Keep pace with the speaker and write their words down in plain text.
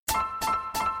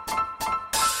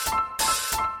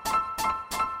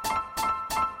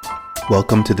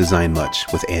Welcome to Design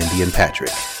Much with Andy and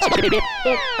Patrick.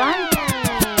 It's fun.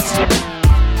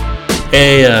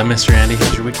 Hey, Mr. Andy,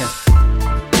 how's your weekend?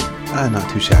 Not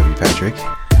too shabby, Patrick.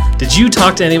 Did you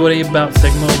talk to anybody about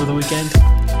Figma over the weekend?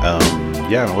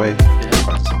 Yeah, in a way.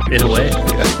 In a way.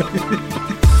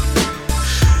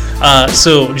 Yeah.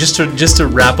 So just to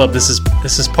wrap up, this is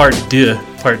part two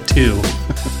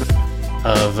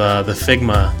of the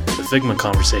Figma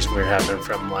conversation we were having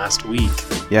from last week.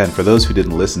 Yeah, and for those who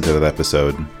didn't listen to that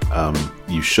episode,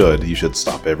 you should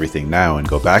stop everything now and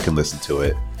go back and listen to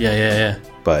it. Yeah.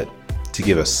 But to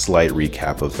give a slight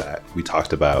recap of that, we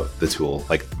talked about the tool,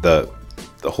 like the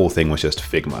whole thing was just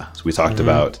Figma. So we talked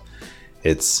about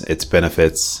its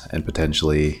benefits and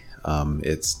potentially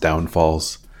its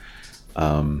downfalls,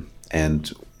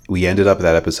 and we ended up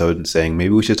that episode saying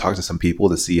maybe we should talk to some people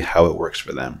to see how it works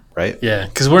for them, right? Yeah,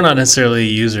 because we're not necessarily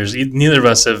users. Neither of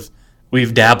us have.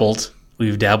 We've dabbled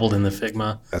in the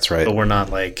Figma. That's right. But we're not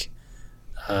like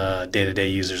day-to-day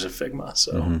users of Figma.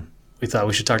 So we thought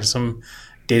we should talk to some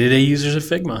day-to-day users of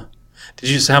Figma.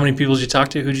 How many people did you talk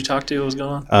to? Who'd you talk to? What was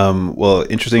going on? Well,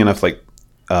 interesting enough,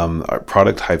 our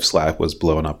product Hype Slack was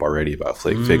blowing up already about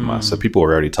Figma. So people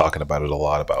were already talking about it a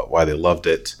lot, about why they loved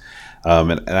it.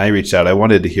 And I reached out. I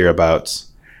wanted to hear about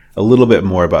a little bit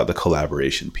more about the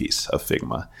collaboration piece of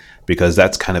Figma, because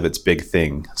that's kind of its big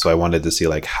thing. So I wanted to see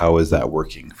how is that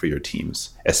working for your teams,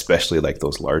 especially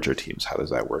those larger teams. How does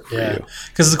that work for you?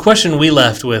 Because the question we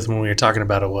left with when we were talking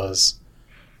about it was,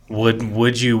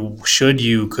 could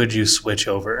you switch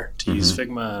over to use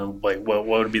Figma? What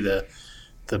would be the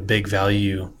big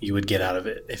value you would get out of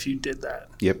it if you did that?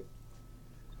 Yep.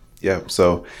 Yeah,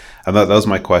 so I thought that was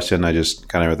my question. I just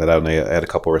kind of wrote that out, and I had a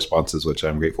couple of responses, which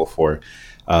I'm grateful for.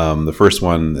 The first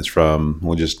one is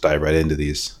we'll just dive right into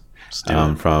these.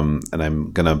 And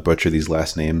I'm going to butcher these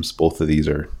last names. Both of these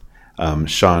are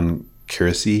Sean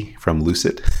Curasy from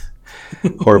Lucid.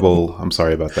 Horrible. I'm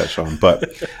sorry about that, Sean.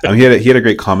 But he had a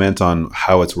great comment on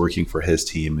how it's working for his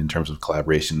team in terms of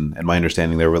collaboration. And my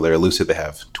understanding there, at Lucid, they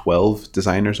have 12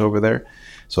 designers over there.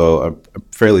 So a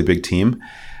fairly big team.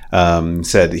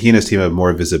 Said he and his team have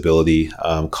more visibility,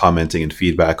 commenting and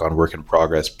feedback on work in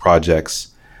progress projects.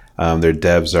 Their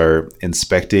devs are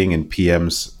inspecting and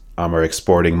PMs are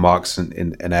exporting mocks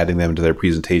and adding them to their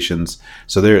presentations.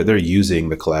 So they're using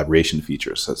the collaboration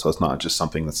features. So it's not just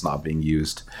something that's not being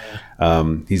used.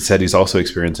 He said he's also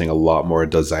experiencing a lot more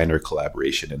designer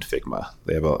collaboration in Figma.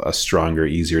 They have a stronger,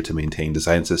 easier to maintain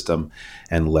design system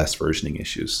and less versioning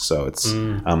issues. So it's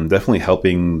definitely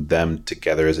helping them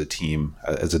together as a team,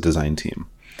 as a design team.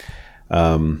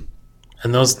 And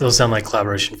those sound like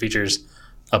collaboration features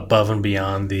above and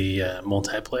beyond the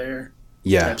multiplayer.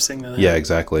 Type thing that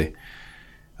exactly.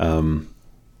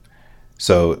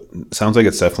 So it sounds like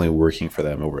it's definitely working for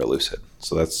them over at Lucid.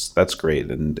 So that's great,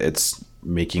 and it's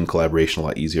making collaboration a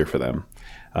lot easier for them.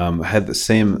 I had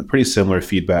the pretty similar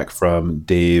feedback from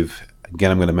Dave.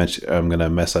 Again, I'm going to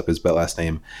mess up his last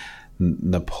name,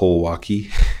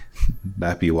 Napolwaki,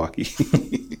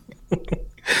 Napiwaki.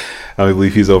 I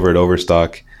believe he's over at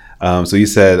Overstock. So he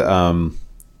said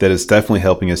that it's definitely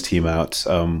helping his team out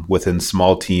within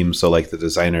small teams. So the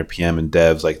designer, PM, and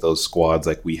devs, those squads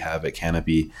we have at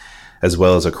Canopy, as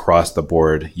well as across the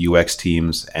board UX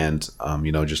teams and,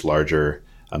 just larger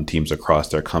teams across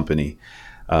their company.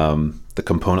 The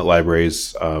component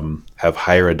libraries have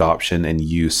higher adoption and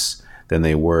use than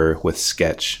they were with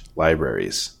Sketch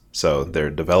libraries. So their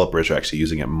developers are actually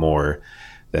using it more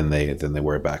than they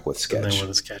were back with Sketch,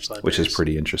 which is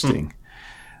pretty interesting.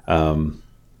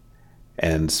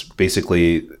 And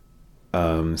basically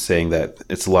saying that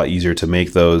it's a lot easier to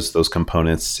make those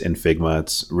components in Figma.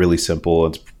 It's really simple.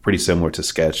 It's pretty similar to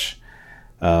Sketch.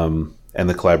 And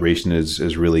the collaboration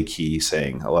is really key,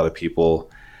 saying a lot of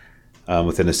people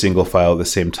within a single file at the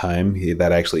same time.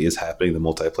 That actually is happening, the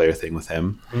multiplayer thing with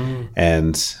him.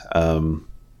 And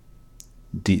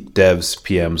devs,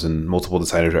 PMs, and multiple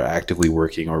designers are actively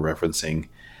working or referencing.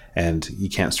 And you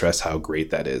can't stress how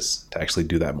great that is to actually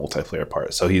do that multiplayer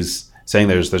part. So he's saying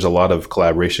there's a lot of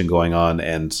collaboration going on,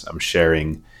 and I'm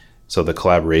sharing. So the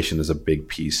collaboration is a big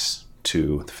piece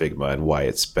to Figma and why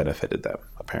it's benefited them,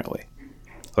 apparently.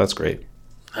 So that's great.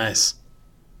 Nice.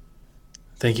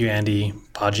 Thank you, Andy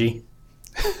Podgy.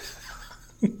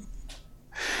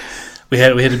 we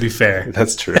had to be fair.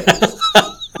 That's true.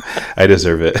 I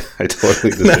deserve it. I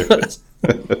totally deserve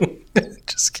it.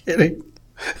 Just kidding.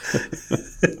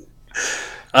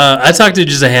 I talked to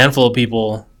just a handful of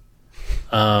people.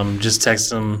 Just text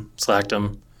them, Slacked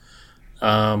them.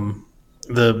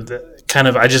 The kind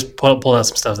of I just pulled out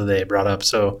some stuff that they brought up.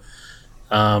 So,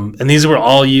 and these were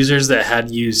all users that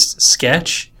had used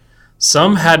Sketch.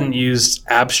 Some hadn't used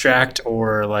Abstract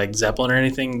or like Zeppelin or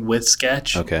anything with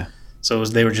Sketch. Okay. So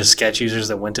they were just Sketch users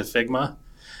that went to Figma,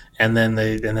 and then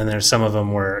there's some of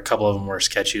them were a couple of them were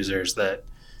Sketch users that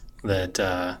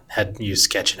had used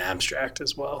Sketch and Abstract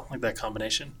as well, like that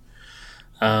combination.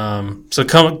 One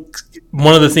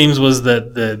of the themes was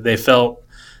that they felt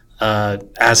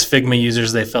as Figma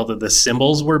users they felt that the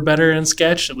symbols were better in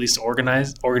Sketch, at least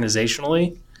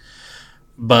organizationally,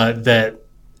 but that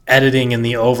editing and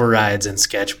the overrides in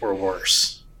Sketch were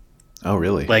worse. Oh,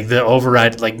 really? Like the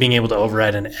override, like being able to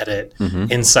override and edit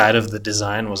inside of the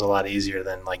design was a lot easier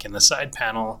than like in the side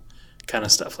panel kind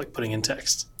of stuff, like putting in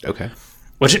text. Okay.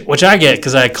 Which I get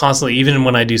because I constantly, even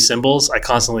when I do symbols, I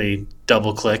constantly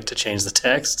double click to change the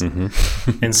text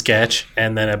in Sketch,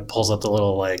 and then it pulls up the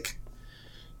little like,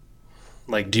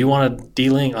 do you want to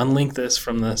unlink this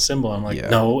from the symbol? I'm like,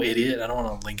 no, idiot, I don't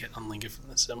want to unlink it from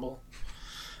the symbol.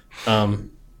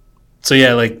 So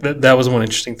yeah, like that was one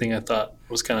interesting thing I thought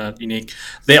was kind of unique.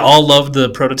 They all loved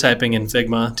the prototyping in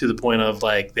Figma to the point of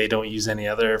like they don't use any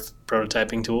other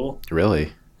prototyping tool.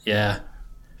 Really? Yeah.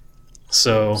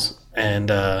 So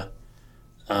and and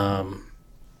on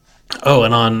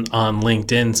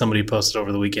LinkedIn, somebody posted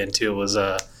over the weekend too. It was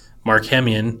Mark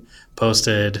Hemian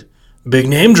posted big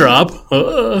name drop.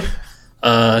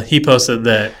 He posted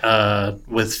that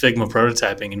with Figma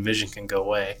prototyping, InVision can go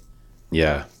away.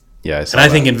 Yeah. Yeah, I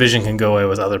think InVision can go away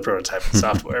with other prototyping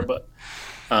software, but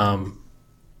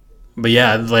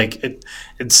yeah, like it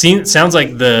sounds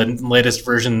like the latest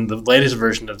version of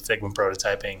Figma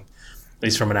prototyping, at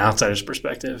least from an outsider's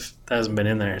perspective, that hasn't been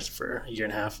in there for a year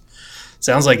and a half.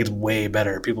 Sounds like it's way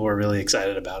better. People were really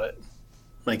excited about it.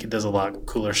 Like it does a lot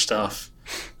cooler stuff.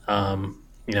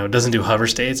 It doesn't do hover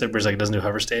states. Everybody's like, it doesn't do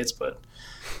hover states, but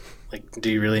like,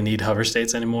 do you really need hover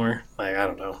states anymore? Like, I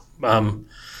don't know.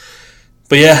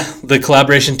 But yeah, the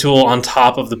collaboration tool on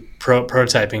top of the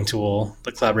prototyping tool,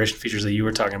 the collaboration features that you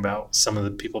were talking about, some of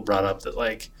the people brought up that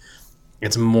like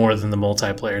it's more than the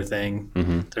multiplayer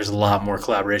thing. There's a lot more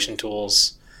collaboration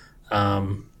tools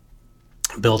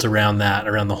built around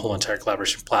the whole entire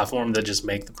collaboration platform that just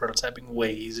make the prototyping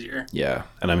way easier. Yeah,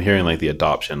 and I'm hearing like the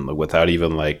adoption without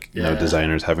even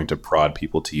designers having to prod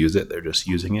people to use it. They're just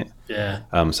using it. Yeah.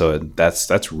 So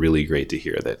that's really great to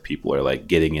hear that people are like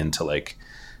getting into like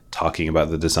talking about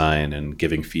the design and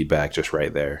giving feedback just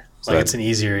right there. So it's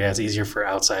easier for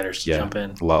outsiders to jump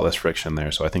in. A lot less friction there.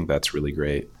 So I think that's really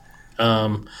great.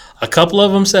 A couple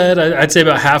of them said, I'd say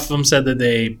about half of them said that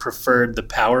they preferred the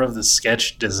power of the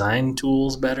Sketch design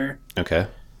tools better. Okay.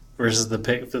 Versus the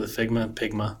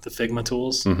Figma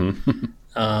tools.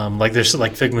 Like there's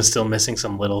like Figma's still missing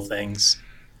some little things.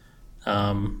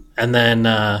 And then,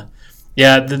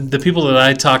 the people that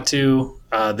I talked to,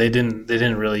 they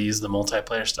didn't really use the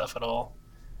multiplayer stuff at all.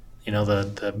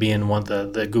 The being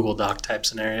the Google Doc type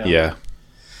scenario. Yeah.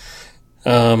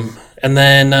 And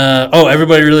then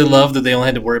everybody really loved that they only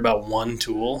had to worry about one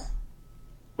tool,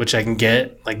 which I can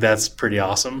get. Like that's pretty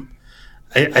awesome.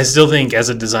 I still think as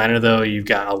a designer though, you've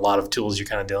got a lot of tools you're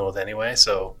kind of dealing with anyway.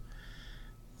 So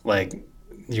like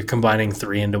you're combining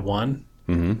 3 into 1,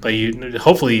 but you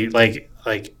hopefully like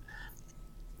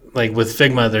with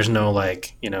Figma, there's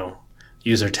no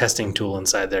user testing tool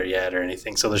inside there yet or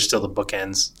anything. So there's still the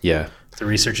bookends. Yeah. The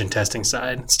research and testing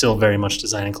side. It's still very much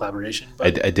design and collaboration.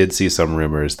 But I did see some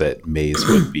rumors that Maze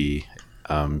would be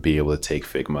able to take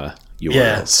Figma URLs.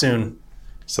 Yeah, soon.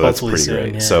 So hopefully that's pretty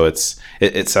great. Yeah. So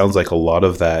it sounds like a lot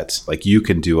of that, like you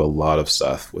can do a lot of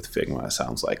stuff with Figma, it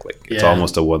sounds like it's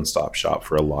almost a one-stop shop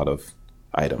for a lot of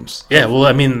items. Yeah, well,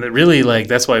 I mean, really, like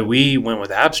that's why we went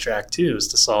with Abstract too, is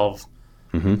to solve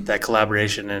that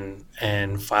collaboration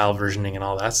and file versioning and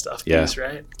all that stuff piece,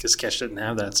 right? Because Sketch didn't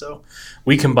have that. So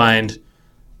we combined,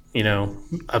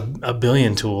 a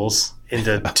billion tools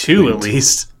into 2 at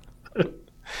least.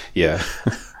 Yeah.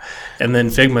 And then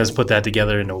Figma has put that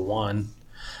together into 1.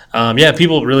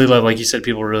 People really love, like you said,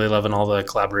 people really loving all the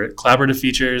collaborative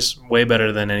features, way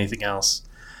better than anything else.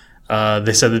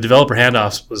 They said the developer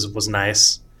handoffs was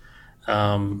nice.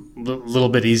 Little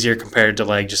bit easier compared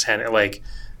to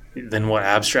than what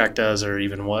Abstract does or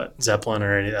even what Zeppelin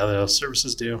or any other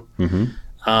services do.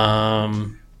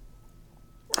 And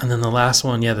then the last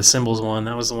one, the symbols one,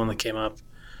 that was the one that came up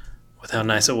with how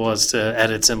nice it was to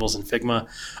edit symbols in Figma.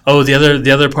 Oh,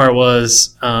 the other part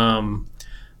was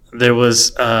there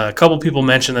was a couple people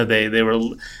mentioned that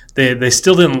they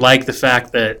still didn't like the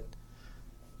fact that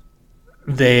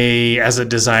they, as a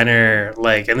designer,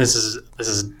 and this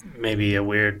is maybe a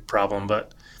weird problem,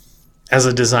 but as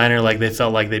a designer, they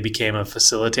felt like they became a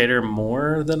facilitator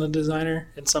more than a designer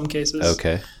in some cases.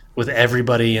 Okay. With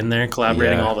everybody in there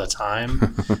collaborating all the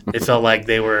time. They felt like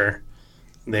they were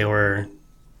they were,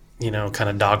 kind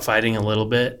of dogfighting a little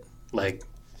bit, like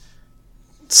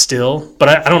still. But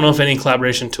I don't know if any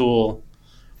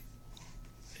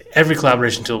every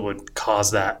collaboration tool would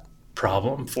cause that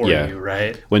problem for you,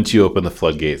 right? Once you open the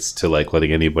floodgates to like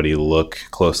letting anybody look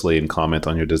closely and comment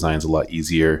on your designs a lot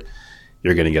easier,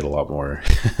 you're going to get a lot more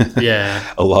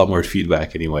a lot more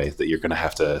feedback anyway that you're going to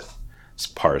have to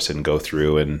parse and go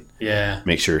through and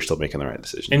make sure you're still making the right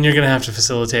decision. And you're going to have to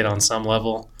facilitate on some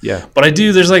level. Yeah. But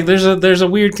there's a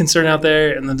weird concern out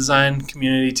there in the design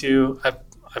community too.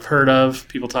 I've heard of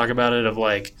people talk about it, of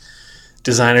like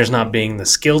designers not being the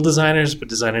skilled designers, but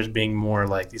designers being more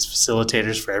like these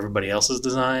facilitators for everybody else's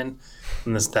design.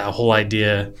 And that whole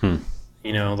idea,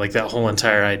 like that whole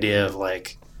entire idea of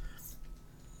like,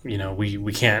 we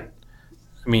can't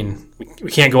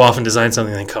go off and design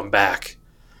something and then come back,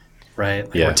 right?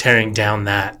 Like we're tearing down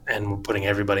that and we're putting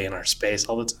everybody in our space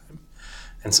all the time.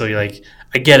 And so you're like,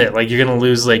 I get it. Like you're going to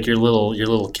lose like your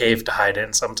little cave to hide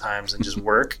in sometimes and just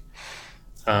work.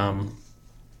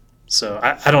 So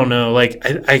I don't know. Like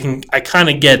I kind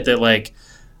of get that. Like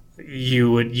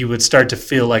you would start to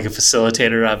feel like a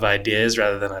facilitator of ideas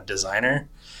rather than a designer,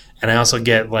 and I also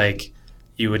get like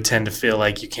you would tend to feel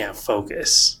like you can't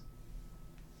focus.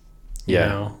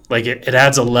 Like it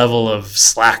adds a level of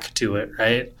slack to it,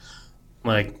 right?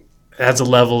 Like it adds a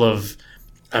level of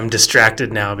I'm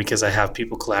distracted now because I have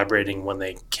people collaborating when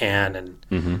they can,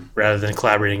 and rather than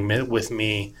collaborating with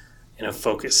me in a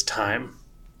focused time.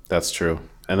 That's true.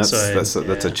 And that's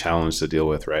a challenge to deal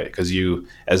with, right? Because you,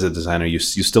 as a designer, you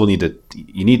still need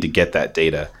to get that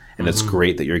data, and it's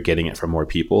great that you're getting it from more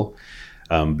people,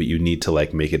 but you need to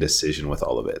like make a decision with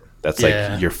all of it. That's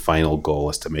like your final goal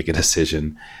is to make a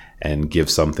decision and give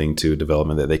something to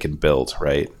development that they can build,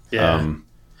 right? Yeah.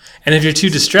 And if you're too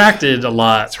distracted a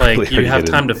lot, like really you have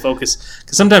time to focus,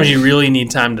 because sometimes you really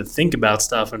need time to think about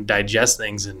stuff and digest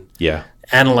things and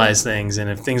analyze things. And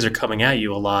if things are coming at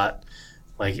you a lot,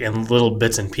 like in little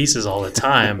bits and pieces all the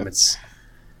time, it's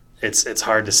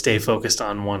hard to stay focused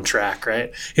on one track,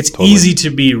 right? It's easy to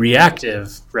be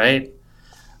reactive, right?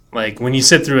 Like when you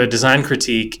sit through a design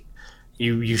critique,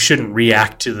 you shouldn't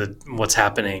react to what's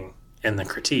happening in the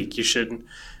critique. You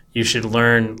should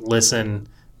learn, listen,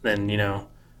 then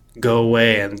go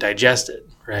away and digest it,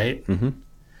 right? Mm-hmm.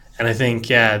 And I think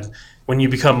when you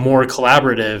become more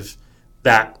collaborative,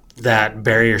 that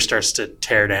barrier starts to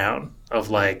tear down. Of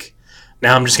like,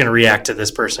 now I'm just going to react to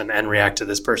this person and react to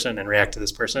this person and react to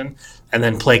this person and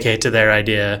then placate to their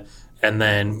idea and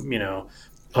then,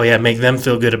 make them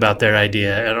feel good about their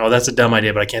idea. And, that's a dumb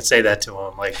idea, but I can't say that to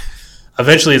them. Like,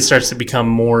 eventually it starts to become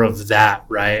more of that,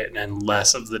 right? And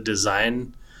less of the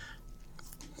design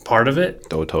part of it.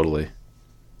 Oh, totally.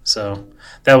 So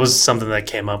that was something that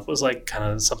came up, was like kind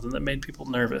of something that made people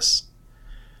nervous,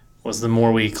 was the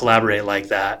more we collaborate like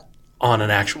that on an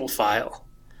actual file.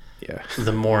 Yeah.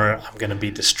 The more I'm going to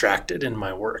be distracted in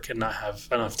my work and not have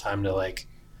enough time to like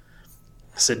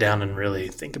sit down and really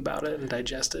think about it and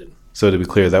digest it. So to be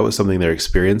clear, that was something they're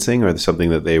experiencing, or something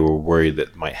that they were worried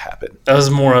that might happen? That was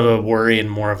more of a worry and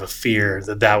more of a fear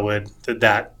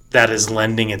that is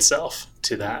lending itself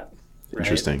to that. Right?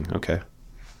 Interesting. Okay.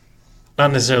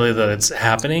 Not necessarily that it's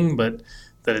happening, but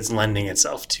that it's lending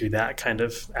itself to that kind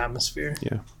of atmosphere.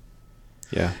 Yeah.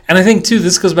 Yeah. And I think too,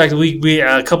 this goes back to we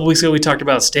a couple weeks ago we talked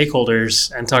about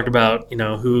stakeholders and talked about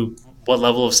what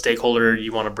level of stakeholder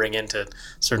you want to bring into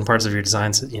certain parts of your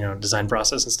designs, design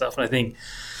process and stuff. And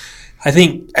I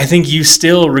think you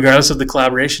still, regardless of the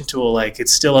collaboration tool, like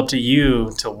it's still up to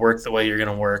you to work the way you're going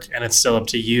to work, and it's still up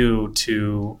to you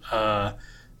to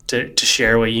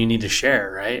share what you need to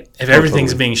share, right? If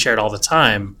everything's being shared all the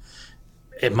time,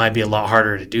 it might be a lot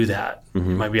harder to do that.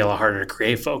 Mm-hmm. It might be a lot harder to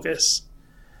create focus.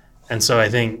 And so I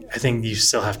think you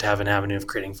still have to have an avenue of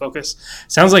creating focus.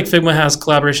 Sounds like Figma has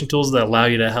collaboration tools that allow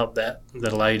you to help that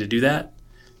allow you to do that.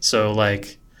 So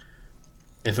like,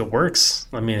 if it works,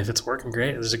 if it's working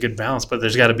great, there's a good balance. But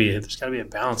there's got to be a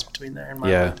balance between there. In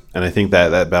my mind. And I think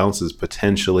that balance is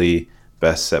potentially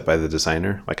best set by the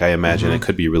designer. Like I imagine it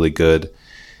could be really good.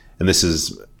 And this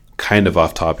is kind of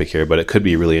off topic here, but it could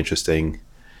be really interesting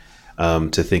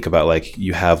to think about. Like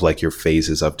you have like your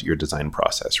phases of your design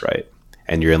process, right?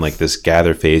 And you're in like this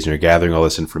gather phase and you're gathering all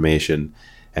this information,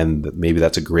 and maybe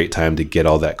that's a great time to get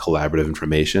all that collaborative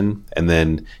information. And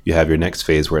then you have your next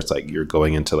phase where it's like you're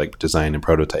going into like design and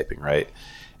prototyping, right?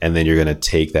 And then you're going to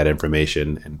take that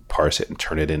information and parse it and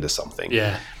turn it into something.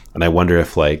 Yeah. And I wonder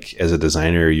if like as a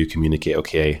designer you communicate,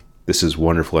 okay, this is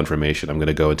wonderful information. I'm going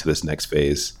to go into this next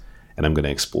phase and I'm going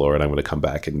to explore, and I'm going to come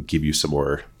back and give you some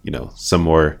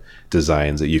more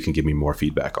designs that you can give me more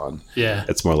feedback on. Yeah.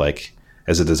 It's more like,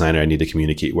 as a designer, I need to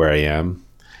communicate where I am.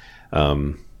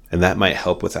 And that might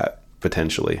help with that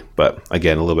potentially. But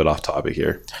again, a little bit off topic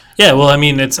here. Yeah, well, I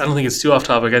mean, I don't think it's too off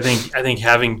topic. I think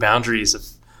having boundaries of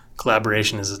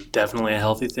collaboration is definitely a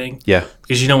healthy thing. Yeah.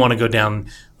 Because you don't want to go down,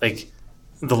 like,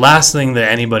 the last thing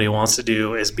that anybody wants to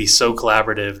do is be so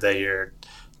collaborative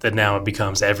that now it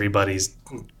becomes everybody's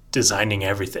designing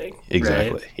everything.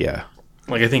 Exactly. Right? Yeah.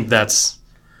 Like, I don't think that's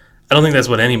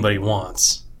what anybody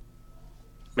wants.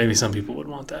 Maybe some people would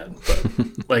want that,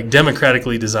 but like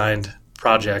democratically designed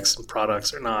projects and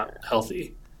products are not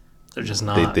healthy. They're just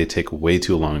not. They take way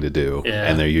too long to do,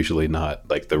 and they're usually not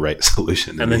like the right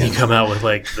solution. And then you come out with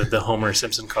like the Homer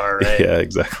Simpson car, right? Yeah,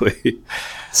 exactly.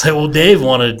 It's like, well, Dave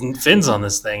wanted fins on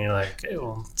this thing. You're like, okay,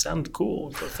 well, it sounded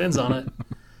cool. Put fins on it.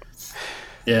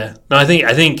 Yeah. No, I think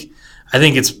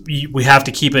we have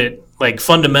to keep it like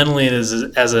fundamentally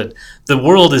the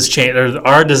world is changing, or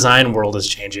our design world is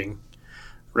changing,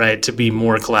 right? To be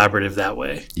more collaborative that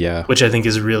way. Yeah. Which I think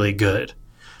is really good.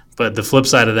 But the flip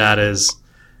side of that is,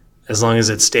 as long as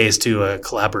it stays to a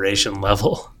collaboration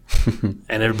level and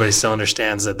everybody still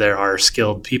understands that there are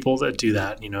skilled people that do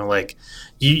that, like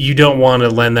you don't want to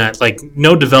lend that, like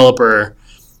no developer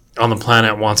on the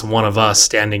planet wants one of us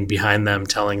standing behind them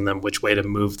telling them which way to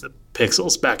move the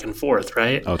pixels back and forth,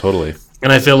 right? Oh, totally.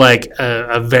 And I feel like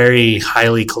a very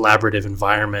highly collaborative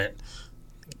environment,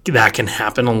 that can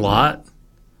happen a lot.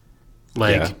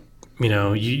 Like,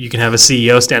 you can have a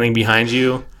CEO standing behind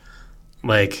you,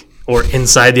 like, or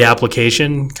inside the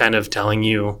application kind of telling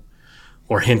you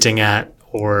or hinting at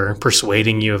or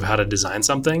persuading you of how to design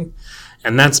something.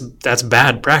 And that's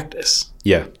bad practice.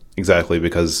 Yeah, exactly.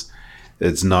 Because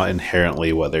it's not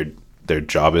inherently what their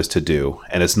job is to do.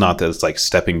 And it's not that it's like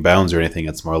stepping bounds or anything.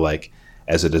 It's more like,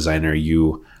 as a designer,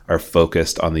 you are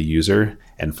focused on the user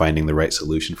and finding the right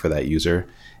solution for that user.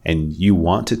 And you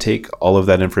want to take all of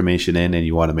that information in, and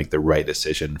you want to make the right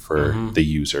decision for the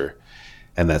user.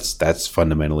 And that's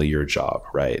fundamentally your job,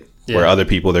 right? Yeah. Where other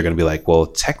people, they're going to be like, well,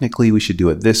 technically we should do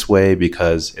it this way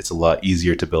because it's a lot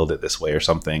easier to build it this way or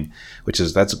something,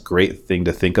 that's a great thing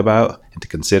to think about and to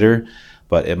consider,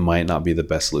 but it might not be the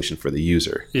best solution for the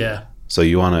user. Yeah. So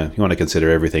you want to consider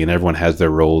everything, and everyone has their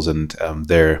roles and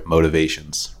their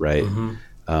motivations, right?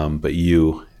 But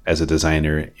you, as a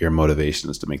designer, your motivation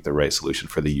is to make the right solution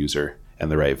for the user and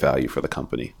the right value for the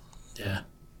company. Yeah,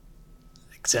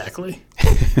 exactly.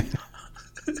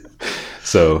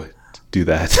 So do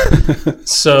that.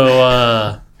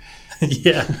 So,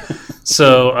 yeah.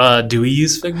 So do we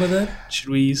use Figma then? Should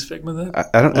we use Figma then?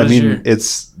 I don't.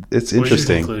 It's interesting. What is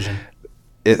your conclusion?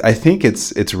 I think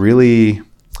it's really.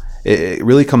 It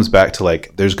really comes back to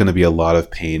like there's going to be a lot of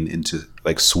pain into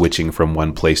like switching from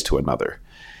one place to another.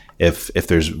 If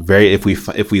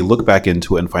we look back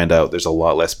into it and find out there's a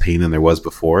lot less pain than there was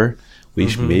before,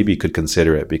 we maybe could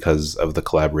consider it because of the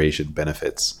collaboration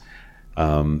benefits,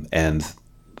 and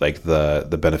like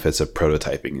the benefits of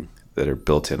prototyping that are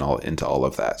built into all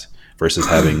of that versus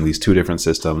having these 2 different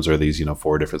systems or these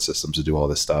 4 different systems to do all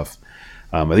this stuff.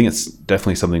 I think it's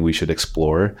definitely something we should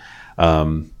explore.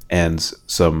 And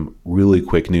some really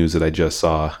quick news that I just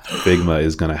saw: Figma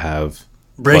is going to have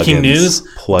breaking news.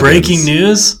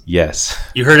 Yes,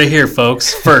 you heard it here,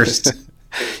 folks. First,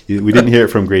 we didn't hear it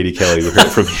from Grady Kelly. We heard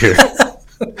it from here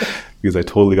because I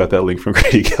totally got that link from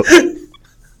Grady Kelly.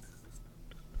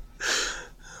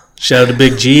 Shout out to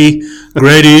Big G,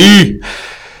 Grady.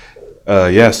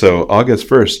 Yeah. So August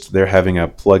 1st, they're having a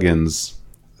plugins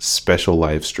special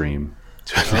live stream.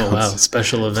 Oh wow!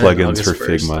 Special event. Plugins August for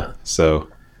 1st. Figma. So.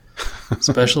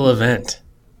 Special event.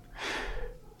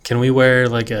 Can we wear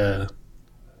like a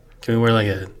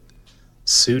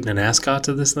suit and an ascot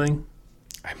to this thing?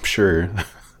 I'm sure.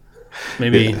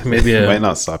 Maybe it a might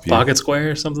not stop you. Pocket square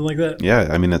or something like that. Yeah,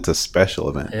 I mean it's a special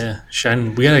event. Yeah,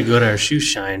 shine. We gotta get our shoes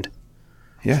shined.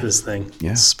 Yeah, for this thing.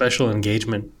 Yeah, special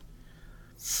engagement.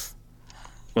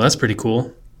 Well, that's pretty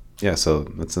cool. Yeah, so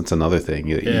that's another thing.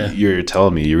 You're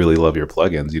telling me you really love your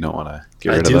plugins. You don't want to get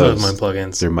rid of those. I do love my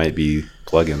plugons. There might be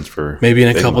plugins for maybe in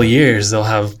a Figma. couple years they'll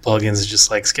have plugins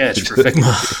just like Sketch for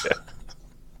Figma.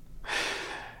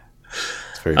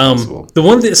 It's very possible. The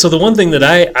one thing that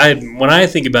I when I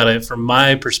think about it from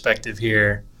my perspective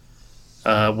here,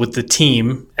 with the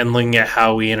team and looking at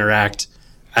how we interact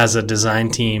as a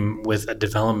design team with a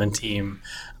development team,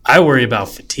 I worry about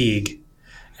fatigue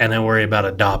and I worry about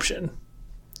adoption.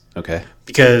 Okay.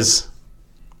 Because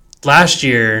last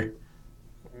year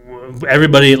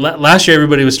everybody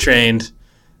was trained.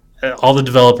 All the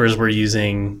developers were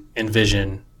using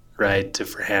InVision, right,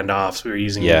 for handoffs. We were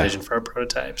using InVision for our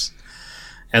prototypes.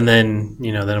 And then,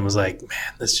 then it was like,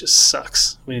 man, this just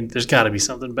sucks. There's got to be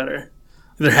something better.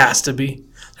 There has to be.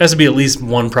 There has to be at least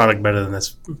one product better than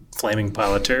this flaming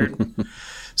pile of turd.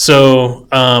 So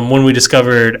when we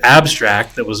discovered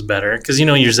Abstract, that was better because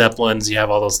your Zeppelins, you have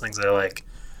all those things that are like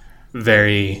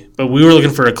but we were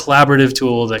looking for a collaborative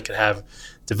tool that could have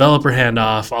developer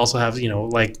handoff, also have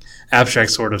like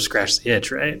Abstract sort of scratched the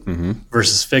itch, right? Mm-hmm.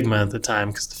 Versus Figma at the time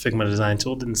because the Figma design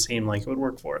tool didn't seem like it would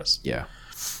work for us. Yeah.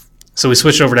 So we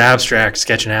switched over to Abstract,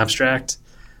 Sketch and Abstract.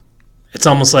 It's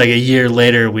almost like a year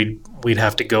later we'd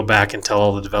have to go back and tell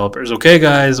all the developers, okay,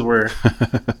 guys, we're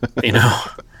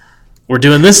we're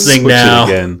doing this thing Switch now. it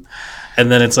again. And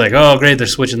then it's like, oh, great, they're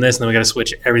switching this, and then we got to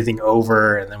switch everything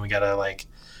over, and then we got to like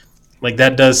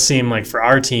that does seem like for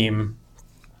our team,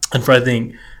 and for I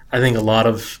think a lot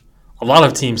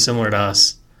of teams similar to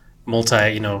us,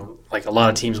 like a lot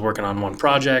of teams working on one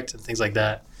project and things like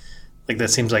that. Like that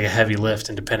seems like a heavy lift,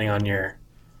 and depending on your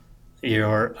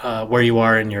where you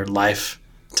are in your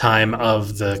lifetime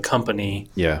of the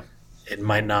company, Yeah. it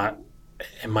might not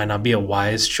be a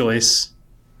wise choice.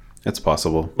 It's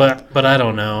possible. But I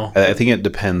don't know. I think it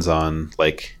depends on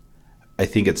I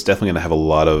think it's definitely going to have a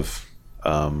lot of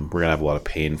we're going to have a lot of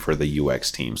pain for the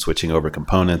UX team switching over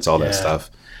components, all that stuff.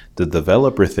 The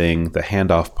developer thing, the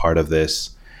handoff part of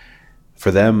this, for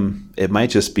them, it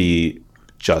might just be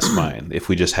just fine if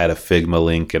we just had a Figma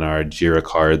link in our Jira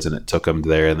cards and it took them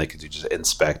there and they could just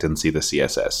inspect and see the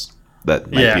CSS.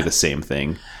 That might be the same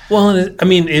thing. Well,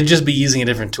 it'd just be using a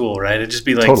different tool, right? It'd just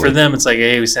be like for them, it's like,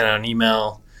 hey, we sent out an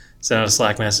email, send out a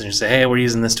Slack message and say, hey, we're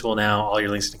using this tool now. All your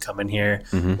links can come in here.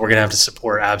 Mm-hmm. We're going to have to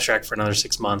support Abstract for another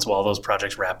 6 months while those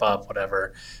projects wrap up,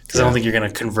 whatever. Because I don't think you're going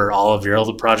to convert all of your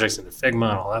other projects into Figma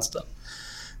and all that stuff.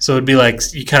 So it'd be like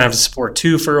you kind of have to support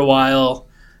 2 for a while.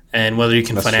 And whether you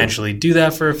can financially do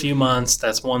that for a few months,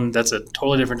 that's a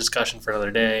totally different discussion for another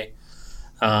day.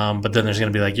 But then there's going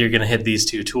to be like, you're going to hit these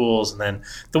 2 tools. And then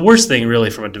the worst thing really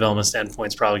from a development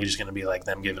standpoint is probably just going to be like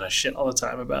them giving us shit all the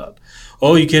time about,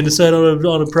 oh, you can't decide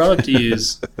on a product to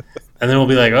use. And then we'll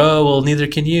be like, oh, well, neither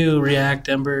can you, React,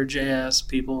 Ember, JS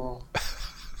people.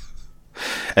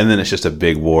 And then it's just a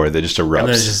big war that just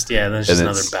erupts. And then it's just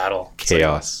another battle.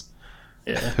 Chaos.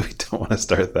 Yeah. We don't want to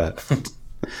start that.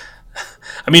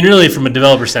 Really, from a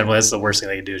developer standpoint, that's the worst thing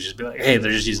they can do is just be like, hey,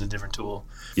 they're just using a different tool.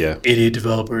 Yeah. Idiot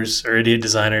developers or idiot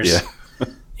designers,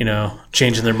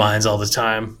 changing their minds all the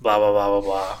time, blah, blah, blah, blah,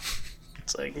 blah.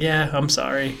 It's like, yeah, I'm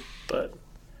sorry, but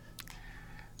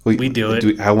we do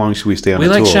it. How long should we stay on we a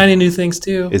tool? We like shiny new things,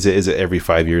 too. Is it every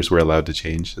 5 years we're allowed to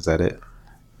change? Is that it?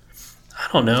 I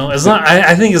don't know.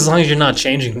 I think as long as you're not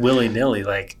changing willy-nilly,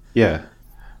 yeah.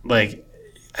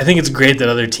 I think it's great that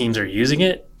other teams are using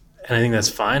it, and I think that's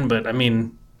fine, but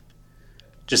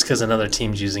just because another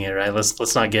team's using it, right?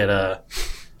 Let's not get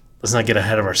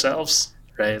ahead of ourselves,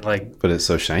 right? But it's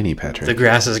so shiny, Patrick. The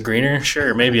grass is greener.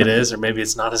 Sure, maybe it is, or maybe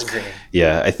it's not as green.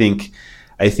 Yeah, I think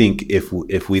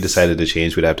if we decided to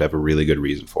change, we'd have to have a really good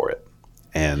reason for it.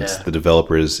 And the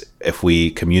developers, if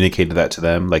we communicated that to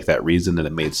them, that reason, and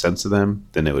it made sense to them,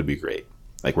 then it would be great.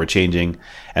 We're changing,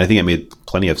 and I think it made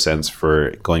plenty of sense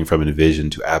for going from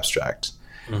InVision to Abstract,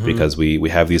 because we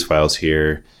have these files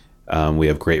here. We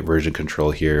have great version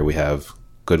control here. We have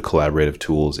good collaborative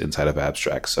tools inside of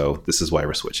Abstract. So this is why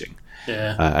we're switching.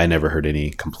 Yeah. I never heard any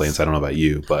complaints. I don't know about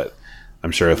you, but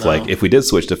I'm sure if we did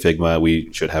switch to Figma,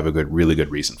 we should have a really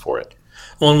good reason for it.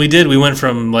 Well, and we did. We went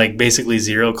from basically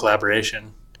zero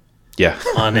collaboration. Yeah.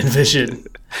 On InVision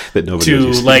that nobody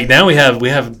to now we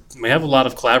have a lot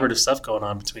of collaborative stuff going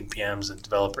on between PMs and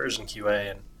developers and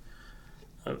QA,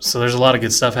 and so there's a lot of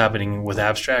good stuff happening with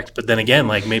Abstract. But then again,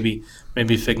 maybe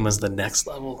Figma's the next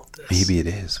level of this. Maybe it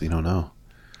is. We don't know.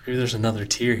 Maybe there's another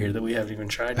tier here that we haven't even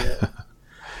tried yet.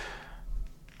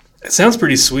 It sounds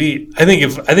pretty sweet. I think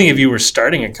if you were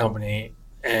starting a company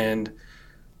and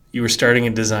you were starting a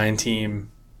design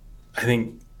team, I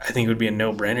think it would be a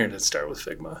no-brainer to start with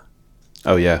Figma.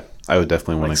 Oh yeah, I would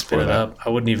definitely want to explore spin it that. up. I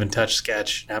wouldn't even touch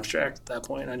Sketch and Abstract at that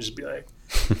point. I'd just be like,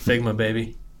 Figma,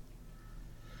 baby.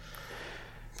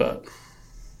 But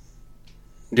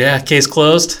yeah, case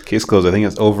closed. Case closed. I think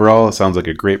it sounds like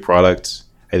a great product.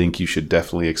 I think you should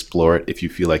definitely explore it if you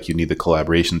feel like you need the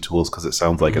collaboration tools, because it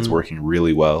sounds like it's working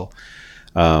really well.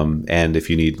 And if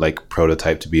you need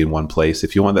prototype to be in one place,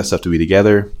 if you want that stuff to be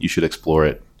together, you should explore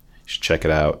it. You should check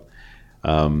it out.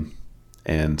 And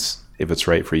if it's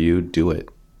right for you, do it.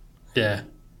 Yeah.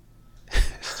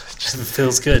 Just if it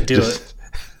feels good, do it.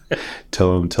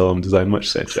 Tell them Design Much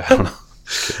sent you. I don't know.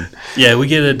 Yeah, we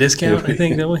get a discount, I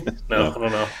think, don't we? No, I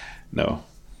don't know. No.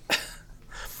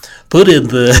 Put in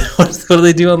what do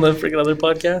they do on the freaking other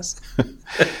podcast?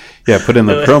 Yeah, put in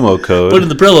the promo code. Put in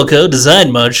the promo code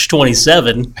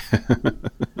DesignMuch27.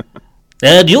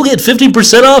 And you'll get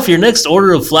 15% off your next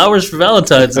order of flowers for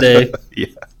Valentine's Day. Yeah.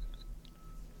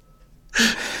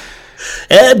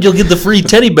 And you'll get the free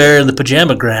teddy bear and the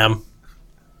pajamagram.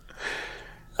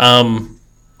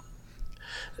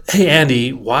 Hey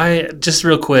Andy, why? Just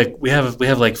real quick, we have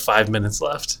like 5 minutes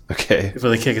left Okay. before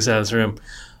they kick us out of this room.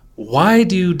 Why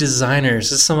do designers?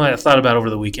 This is something I thought about over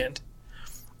the weekend.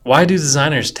 Why do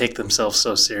designers take themselves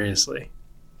so seriously?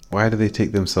 Why do they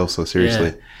take themselves so seriously?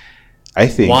 Yeah. I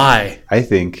think. Why? I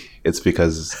think it's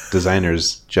because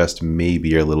designers just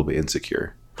maybe are a little bit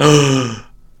insecure.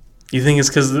 You think it's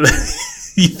because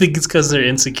you think it's because they're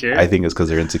insecure? I think it's because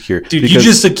they're insecure. Dude, because you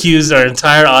just accused our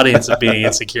entire audience of being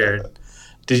insecure.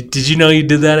 Did you know you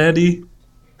did that, Andy?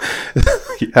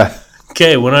 yeah.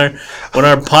 Okay, when our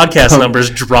podcast numbers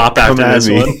drop after this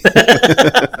one.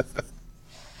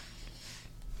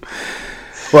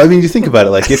 Well, I mean, you think about it.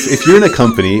 Like, if you're in a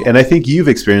company, and I think you've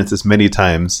experienced this many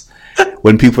times,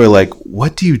 when people are like,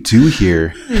 "What do you do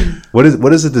here? What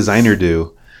does a designer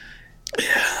do?"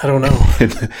 I don't know.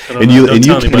 And you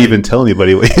can't even tell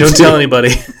anybody what you do. Don't tell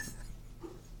anybody.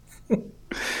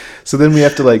 So then we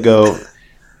have to like go,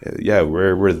 yeah,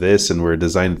 we're this, and we're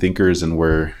design thinkers, and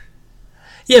we're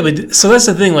Yeah, but so that's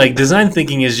the thing. Like, design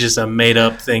thinking is just a made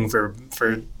up thing for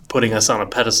putting us on a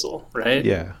pedestal, right?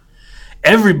 yeah.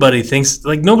 Everybody thinks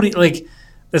like nobody like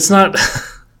it's not.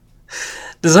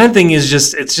 Design thinking is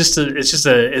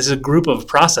it's a group of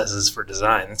processes for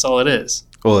design. That's all it is.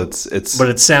 Well, it's But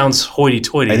it sounds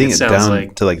hoity-toity. I think it it's sounds down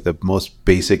like to like the most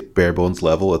basic bare bones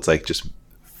level. It's like just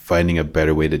finding a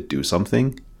better way to do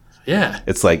something. yeah.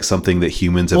 It's like something that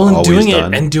humans have Well, and always doing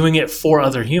done. it and doing it for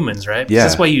other humans, right? Because Yeah.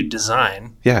 that's why you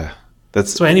design. Yeah,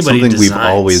 that's why anybody something we've designs.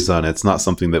 always done. It's not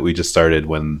something that we just started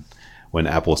when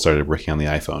Apple started working on the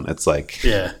iPhone. It's like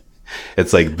Yeah.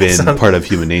 it's like been part of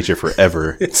human nature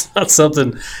forever. It's not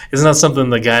something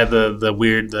the guy, the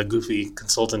weird, the goofy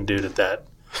consultant dude at that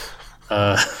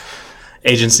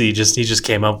agency he just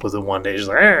came up with it one day. He's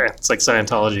like, it's like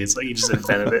Scientology. It's like he just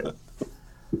invented it.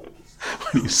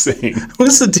 What are you saying?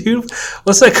 What's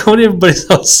that company everybody's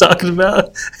always talking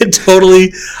about? I've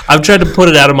tried to put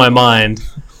it out of my mind.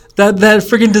 That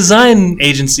freaking design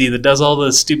agency that does all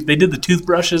the stupid. They did the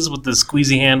toothbrushes with the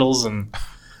squeezy handles and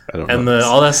I don't know.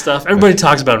 all that stuff. Everybody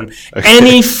talks about it. Okay.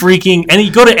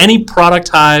 Go to any Product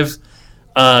Hive.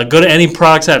 Go to any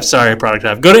Product Hive. Sorry, Product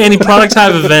Hive. Go to any Product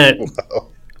Hive event. Wow.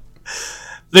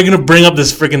 They're gonna bring up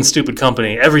this freaking stupid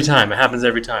company every time. It happens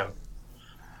every time.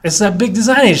 It's that big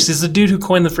design agency. It's the dude who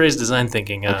coined the phrase design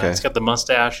thinking. Okay. He's got the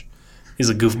mustache. He's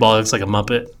a goofball. He looks like a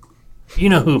Muppet. You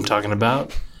know who I'm talking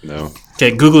about. No.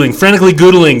 Okay, frantically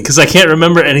Googling because I can't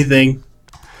remember anything.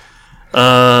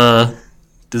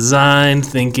 Design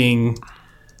thinking,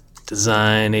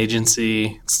 design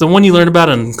agency. It's the one you learn about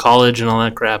in college and all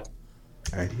that crap.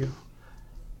 Idea?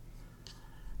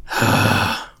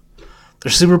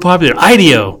 They're super popular.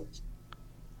 IDEO.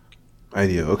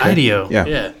 Okay. IDEO. Yeah.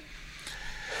 Yeah.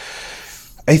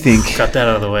 I think Got that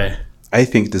out of the way.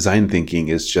 design thinking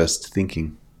is just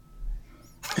thinking.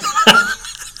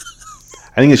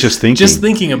 I think it's just thinking. Just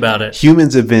thinking about it.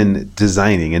 Humans have been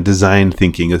designing and design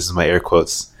thinking. This is my air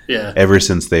quotes. Yeah. Ever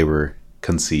since they were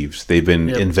conceived, they've been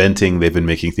inventing. They've been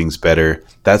making things better.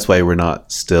 That's why we're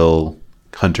not still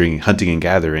hunting and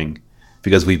gathering,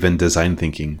 because we've been design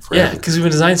thinking forever. Yeah, because we've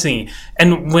been design thinking,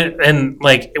 and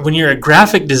when you're a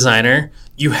graphic designer,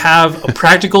 you have a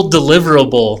practical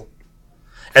deliverable.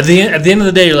 At the end of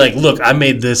the day, you're like, look, I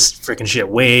made this freaking shit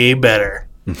way better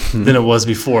than it was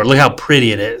before. Look how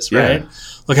pretty it is, right? Yeah.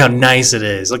 Look how nice it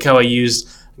is. Look how I used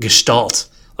Gestalt.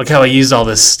 Look how I used all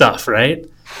this stuff, right?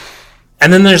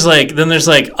 And then there's like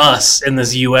us in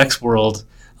this UX world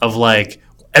of like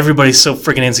everybody's so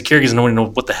freaking insecure because nobody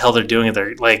knows what the hell they're doing.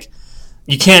 They're like,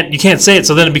 you can't say it.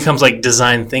 So then it becomes like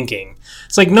design thinking.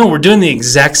 It's like, no, we're doing the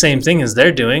exact same thing as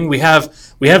they're doing. We have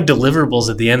deliverables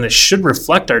at the end that should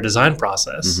reflect our design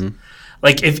process. Mm-hmm.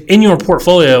 Like if in your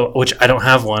portfolio, which I don't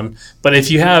have one, but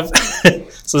if you have, so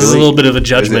this is a little bit of a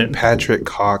judgment. Is it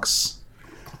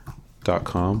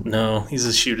PatrickCox.com? No, he's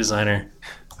a shoe designer.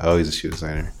 Oh, he's a shoe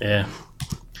designer. Yeah.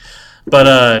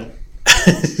 But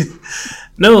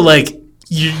no, like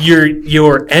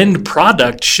your end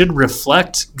product should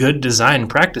reflect good design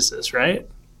practices, right?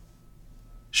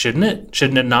 Shouldn't it?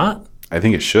 Shouldn't it not? I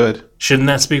think it should. Shouldn't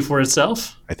that speak for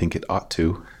itself? I think it ought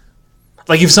to.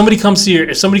 Like if somebody comes to your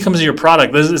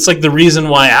product, it's like the reason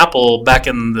why Apple back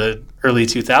in the early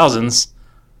 2000s,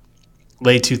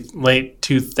 late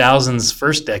 2000s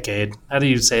first decade. How do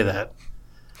you say that?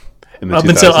 In the Up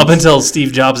 2000s. until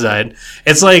Steve Jobs died.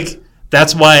 It's like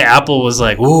that's why Apple was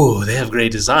like, "Ooh, they have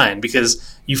great design,"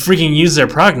 because You freaking used their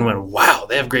product and went, wow,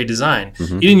 they have great design.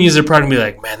 You didn't use their product and be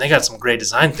like, man, they got some great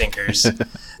design thinkers.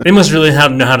 They must really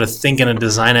know how to think in a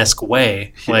design-esque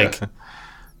way. Like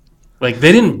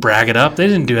they didn't brag it up. They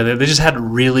didn't do it. They just had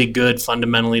really good,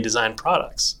 fundamentally designed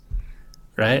products.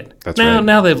 Right? That's right.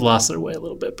 Now they've lost their way a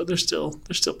little bit, but they're still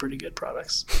pretty good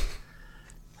products.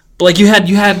 But like you had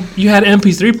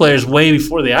MP3 players way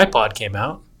before the iPod came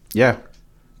out. Yeah.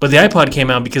 But the iPod came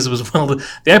out because it was the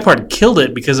iPod killed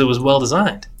it because it was well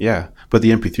designed. Yeah. But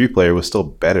the MP3 player was still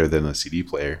better than a CD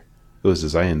player. It was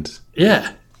designed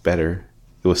better.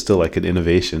 It was still like an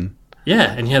innovation.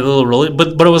 Yeah, and you had a little roll,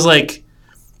 but it was like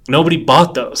nobody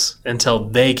bought those until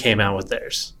they came out with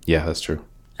theirs. Yeah, that's true.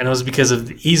 And it was because of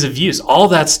the ease of use. All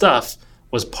that stuff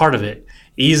was part of it.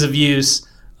 Ease of use.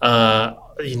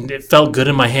 It felt good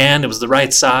in my hand. It was the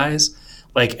right size.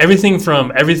 Like everything from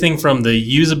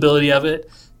the usability of it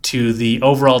to the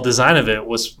overall design of it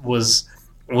was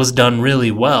done really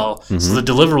well. So the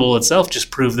deliverable itself just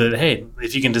proved that, hey,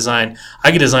 if you can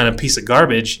I could design a piece of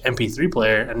garbage MP3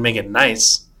 player and make it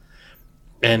nice,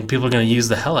 and people are going to use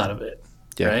the hell out of it.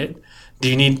 Yeah. Right? Do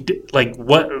you need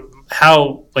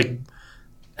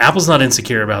Apple's not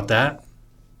insecure about that.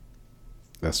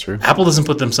 That's true. Apple doesn't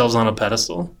put themselves on a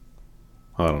pedestal.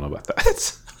 Oh, I don't know about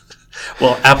that.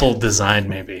 Well, Apple design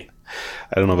maybe.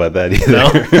 I don't know about that either.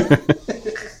 No?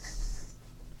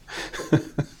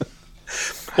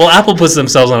 Well, Apple puts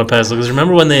themselves on a pedestal because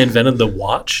remember when they invented the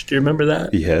watch? Do you remember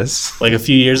that? Yes. Like a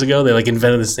few years ago, they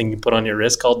invented this thing you put on your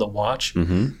wrist called the watch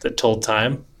that told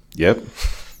time. Yep.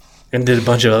 And did a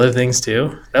bunch of other things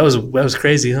too. That was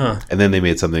crazy, huh? And then they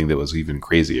made something that was even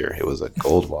crazier. It was a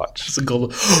gold watch. It's a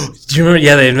gold. Do you remember?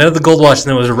 Yeah, they invented the gold watch, and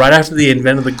then it was right after they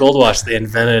invented the gold watch, they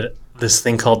invented this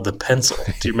thing called the pencil.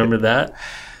 Do you remember that?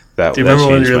 Do you remember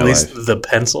when they released the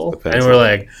pencil? And we're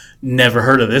like, never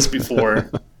heard of this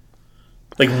before.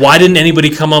 Like, why didn't anybody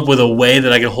come up with a way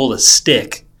that I could hold a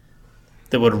stick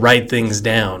that would write things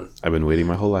down? I've been waiting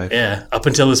my whole life. Yeah, up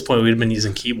until this point, we'd been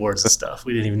using keyboards and stuff.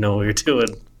 We didn't even know what we were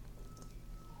doing.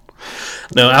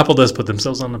 No, Apple does put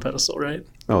themselves on the pedestal, right?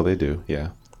 Oh, they do,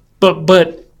 yeah. But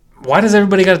why does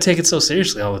everybody got to take it so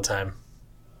seriously all the time?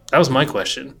 That was my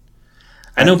question.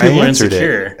 I know people are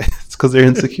insecure. It's because they're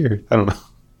insecure. I don't know.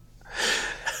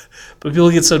 But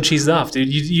people get so cheesed off, dude.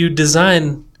 You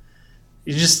design.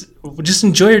 You just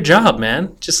enjoy your job,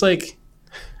 man. Just like,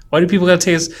 why do people got to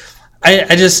take us?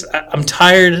 I'm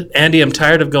tired, Andy. I'm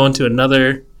tired of going to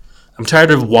another. I'm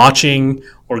tired of watching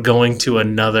or going to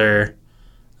another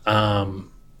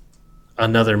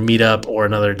meetup or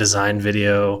another design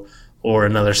video or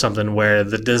another something where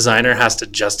the designer has to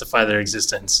justify their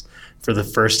existence for the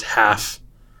first half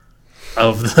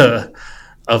of the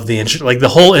like the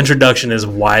whole introduction is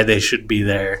why they should be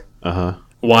there.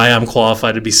 Why I'm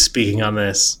qualified to be speaking on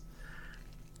this.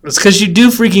 It's because you do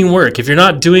freaking work. If you're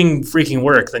not doing freaking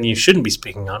work, then you shouldn't be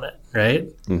speaking on it, right?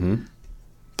 Mm-hmm.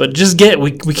 But just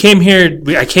we came here.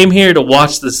 I came here to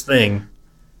watch this thing.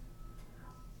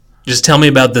 Just tell me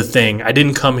about the thing. I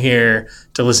didn't come here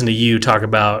to listen to you talk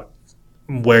about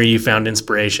where you found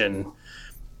inspiration,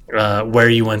 where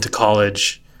you went to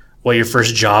college, what your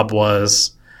first job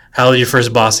was, how your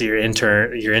first boss at your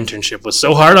internship was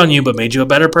so hard on you but made you a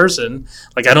better person.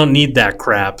 Like, I don't need that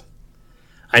crap.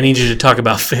 I need you to talk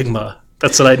about Figma.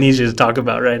 That's what I need you to talk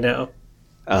about right now.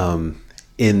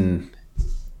 In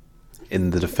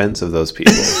the defense of those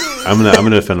people, I'm gonna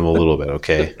defend them a little bit,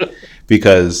 okay?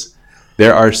 Because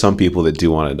there are some people that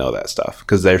do want to know that stuff.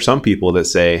 Because there are some people that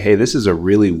say, hey, this is a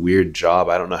really weird job.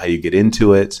 I don't know how you get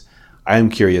into it. I'm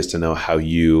curious to know how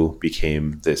you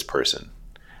became this person.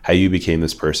 How you became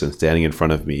this person standing in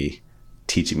front of me,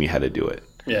 teaching me how to do it.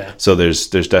 Yeah. So there's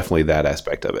definitely that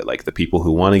aspect of it. Like the people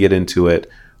who want to get into it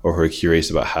or who are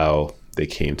curious about how they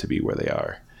came to be where they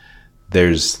are.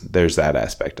 There's that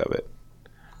aspect of it.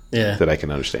 Yeah. That I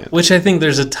can understand. Which I think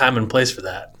there's a time and place for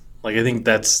that. Like, I think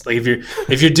that's like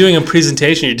if you're doing a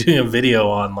presentation, you're doing a video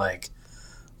on like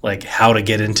how to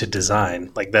get into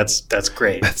design. Like that's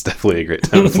great. That's definitely a great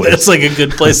time and place. That's like a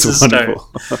good place to start.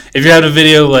 If you have a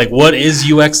video like what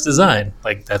is UX design,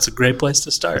 like that's a great place to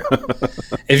start.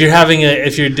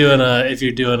 If you're doing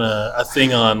a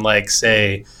thing on like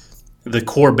say the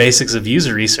core basics of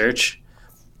user research,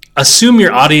 assume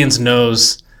your audience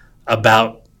knows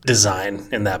about design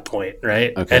in that point,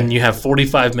 right? Okay. And you have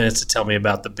 45 minutes to tell me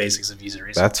about the basics of user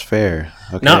research. That's fair.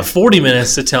 Okay. Not 40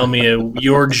 minutes to tell me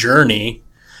your journey,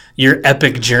 your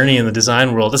epic journey in the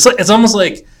design world. It's almost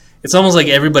like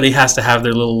everybody has to have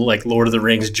their little like Lord of the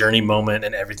Rings journey moment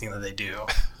in everything that they do,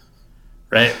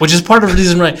 right? Which is part of the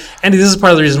reason why, Andy, this is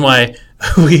part of the reason why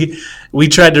we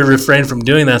tried to refrain from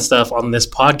doing that stuff on this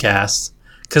podcast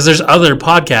Because there's other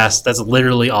podcasts that's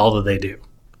literally all that they do.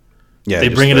 Yeah, They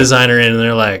just bring a the- designer in and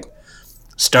they're like,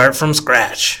 start from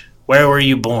scratch. Where were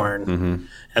you born? Mm-hmm. And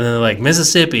then they're like,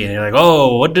 Mississippi. And you're like,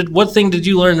 oh, what thing did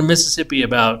you learn in Mississippi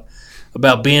about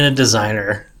being a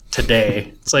designer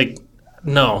today? It's like,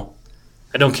 no,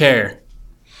 I don't care.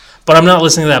 But I'm not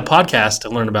listening to that podcast to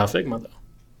learn about Figma, though.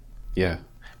 Yeah.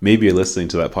 Maybe you're listening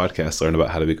to that podcast to learn about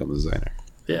how to become a designer.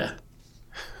 Yeah.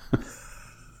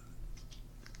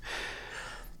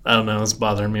 I don't know. It's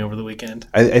bothering me over the weekend.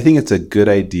 I think it's a good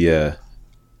idea,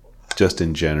 just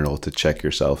in general, to check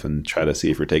yourself and try to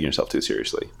see if you're taking yourself too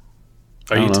seriously.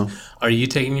 Are I you don't know. Are you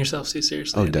taking yourself too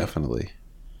seriously? Oh, definitely.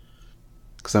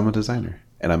 Because I'm a designer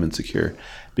and I'm insecure.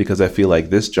 Because I feel like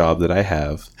this job that I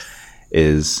have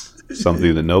is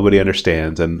something that nobody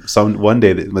understands. And one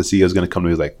day my CEO is going to come to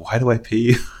me and be like, why do I pay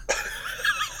you?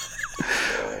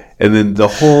 And then the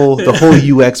whole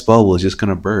UX bubble is just going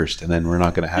to burst, and then we're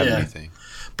not going to have Yeah. anything.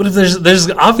 But if there's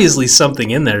obviously something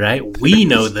in there, right? We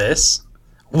know this.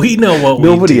 We know what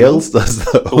Nobody we do. else does,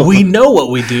 though. We know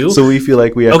what we do. So we feel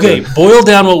like we have Okay, to... boil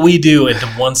down what we do into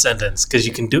one sentence, because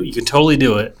you can totally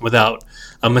do it without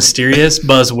a mysterious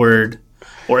buzzword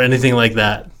or anything like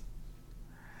that.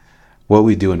 What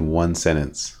we do in one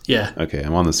sentence. Yeah, Okay,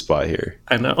 I'm on the spot here.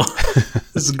 I know.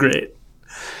 This is great.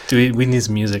 We need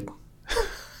some music.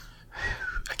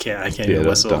 I can't Yeah, even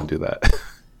whistle. don't do that.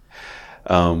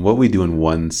 What we do in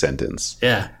one sentence.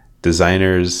 Yeah.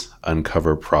 Designers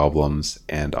uncover problems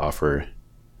and offer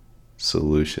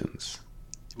solutions.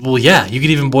 Well, yeah, you could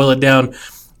even boil it down.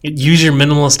 Use your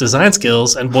minimalist design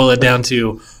skills and boil it down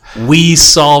to we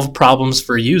solve problems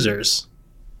for users,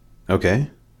 Okay.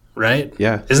 right?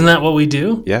 Yeah. Isn't that what we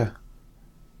do? Yeah.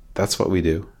 That's what we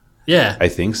do. Yeah. I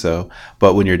think so.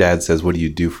 But when your dad says, what do you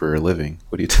do for a living?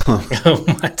 What do you tell him?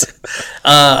 What?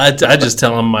 I just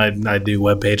tell them I do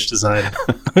web page design.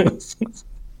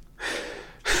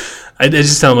 I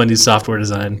just tell them I do software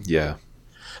design. Yeah.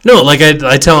 No, like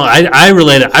I tell I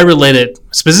relate it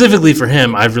specifically for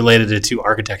him. I've related it to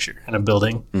architecture and a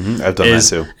building. I've done that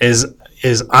too.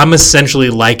 Is I'm essentially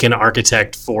like an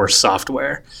architect for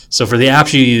software. So for the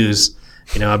apps you use,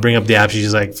 I bring up the apps you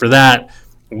use. Like for that,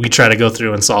 we try to go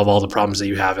through and solve all the problems that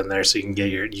you have in there, so you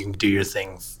can do your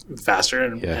thing faster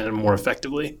and more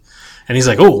effectively. And he's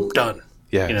like, "Oh, done."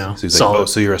 Yeah. So he's solid. like, oh,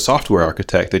 so you're a software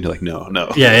architect? And you're like, no.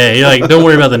 Yeah. You're like, don't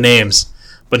worry about the names,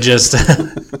 but just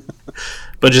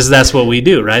that's what we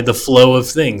do, right? The flow of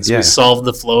things. Yeah. We solve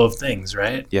the flow of things,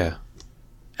 right? Yeah.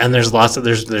 And there's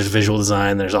there's visual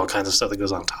design. There's all kinds of stuff that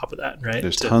goes on top of that, right?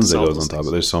 There's To tons that solve goes those on top of things.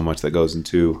 it. There's so much that goes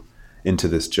into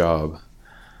this job.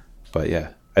 But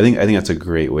yeah, I think that's a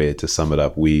great way to sum it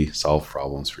up. We solve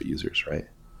problems for users, right?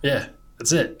 Yeah,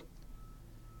 that's it.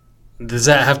 Does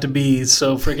that have to be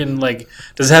so freaking like?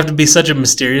 Does it have to be such a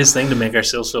mysterious thing to make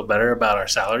ourselves feel better about our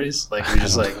salaries? Like we're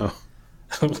just like, know.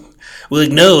 we're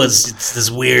like, no, it's this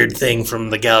weird thing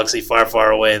from the galaxy far, far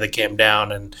away that came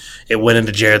down and it went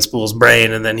into Jared Spool's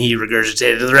brain, and then he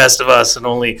regurgitated to the rest of us, and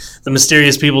only the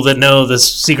mysterious people that know this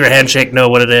secret handshake know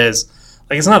what it is.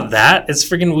 Like it's not that. It's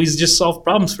freaking we just solve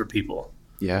problems for people.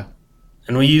 Yeah.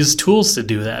 And we use tools to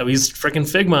do that. We use freaking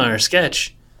Figma or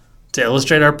Sketch to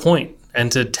illustrate our point and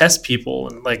to test people.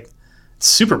 And, like, it's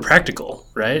super practical,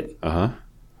 right? Uh-huh.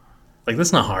 Like,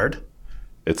 that's not hard.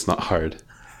 It's not hard.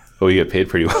 But we get paid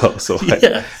pretty well. So like,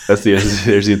 Yeah. there's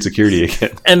the insecurity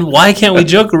again. And why can't we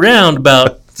joke around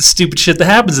about the stupid shit that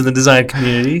happens in the design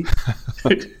community?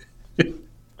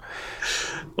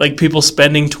 Like, people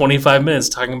spending 25 minutes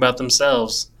talking about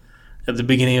themselves at the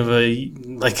beginning of a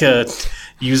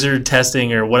user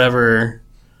testing or whatever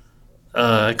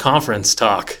conference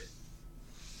talk.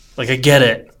 Like, I get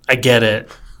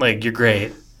it. Like, you're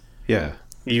great. Yeah.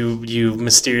 You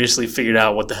mysteriously figured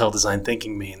out what the hell design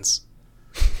thinking means.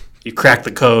 You cracked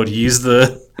the code. You used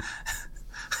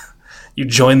you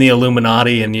joined the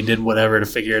Illuminati and you did whatever to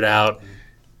figure it out.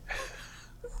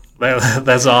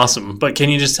 That's awesome. But can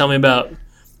you just tell me about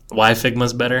why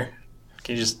Figma's better?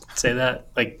 Can you just say that?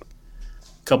 Like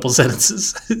a couple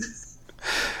sentences.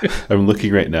 I'm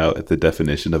looking right now at the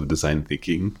definition of design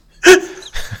thinking.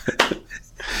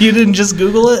 You didn't just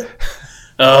Google it?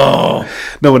 Oh.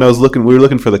 No, when I was looking, we were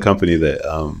looking for the company that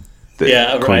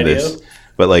Yeah, coined Rightio. this.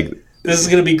 But like, This is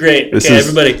going to be great. This Okay,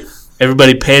 is-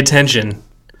 everybody pay attention.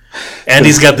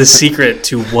 Andy's got the secret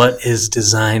to what is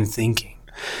design thinking.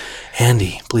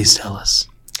 Andy, please tell us.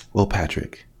 well,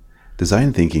 Patrick,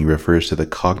 design thinking refers to the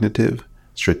cognitive,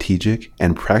 strategic,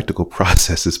 and practical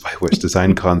processes by which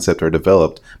design concepts are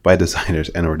developed by designers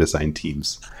and or design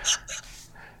teams.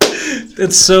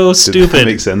 It's so Does that stupid.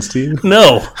 make sense to you?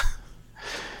 No.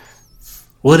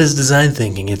 What is design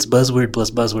thinking? It's buzzword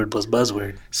plus buzzword plus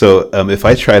buzzword. So if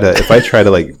I try to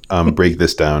like break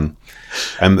this down,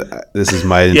 this is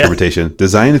my interpretation.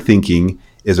 Design thinking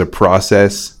is a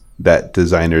process that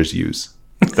designers use.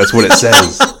 That's what it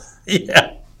says.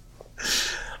 Yeah.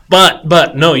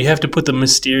 But no, you have to put the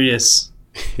mysterious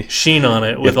sheen on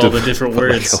it with all the different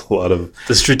words. Like a lot of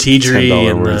the strategery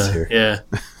and words here. Yeah.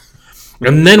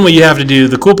 And then what you have to do,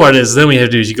 the cool part is, then what you have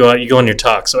to do is you go on your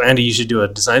talk. So Andy, you should do a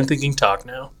design thinking talk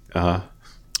now. Uh-huh.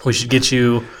 We should get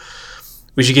you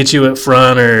at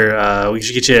front, or we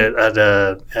should get you at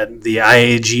the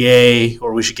IAGA,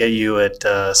 or we should get you at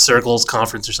Circles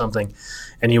conference or something.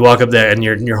 And you walk up there, and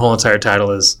your whole entire title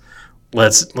is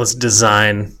let's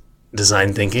design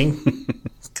thinking,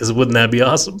 because wouldn't that be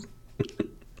awesome?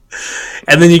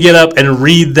 And then you get up and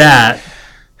read that.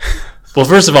 Well,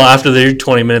 first of all, after the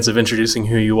 20 minutes of introducing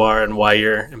who you are and why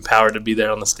you're empowered to be there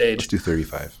on the stage. Let's do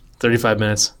 35. 35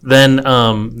 minutes.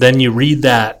 Then you read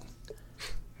that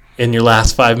in your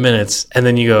last 5 minutes, and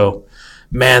then you go,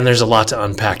 man, there's a lot to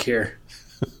unpack here.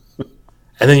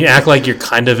 And then you act like you're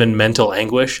kind of in mental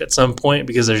anguish at some point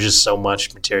because there's just so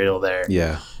much material there.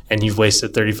 Yeah. And you've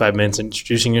wasted 35 minutes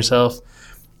introducing yourself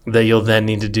that you'll then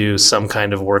need to do some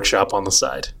kind of workshop on the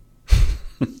side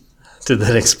to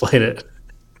then explain it.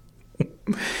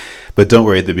 But don't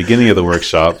worry, at the beginning of the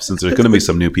workshop, since there's going to be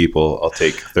some new people, I'll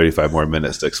take 35 more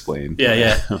minutes to explain.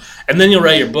 Yeah. And then you'll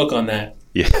write your book on that.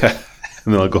 Yeah.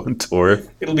 And then I'll go on tour.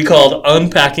 It'll be called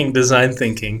Unpacking Design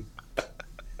Thinking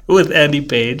with Andy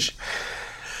Page.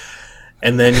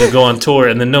 And then you go on tour,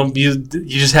 and then you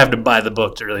just have to buy the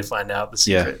book to really find out the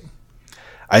secret. Yeah.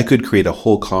 I could create a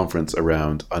whole conference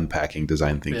around unpacking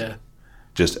design thinking. Yeah.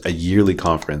 Just a yearly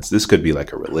conference. This could be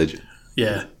like a religion.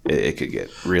 Yeah. It could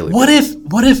get really What big.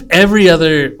 if every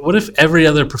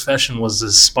other profession was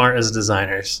as smart as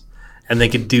designers, and they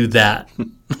could do that?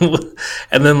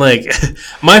 And then, like,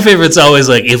 my favorite's always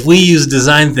like, if we use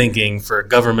design thinking for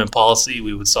government policy,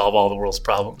 we would solve all the world's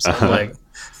problems. I'm like,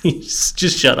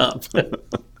 just shut up.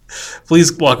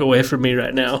 Please walk away from me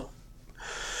right now.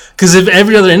 Because if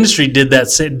every other industry did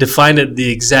that, defined it the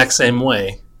exact same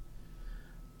way,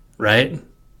 right?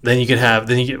 Then we could have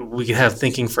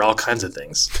thinking for all kinds of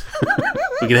things.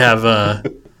 We could have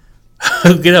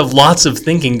lots of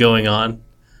thinking going on.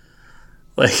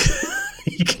 Like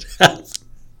you could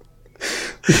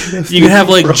have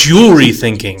like jewelry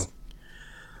thinking.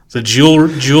 The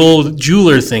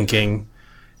jeweler thinking.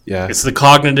 Yeah. It's the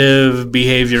cognitive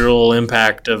behavioral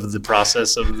impact of the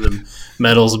process of the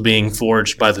metals being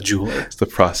forged by the jeweler. It's the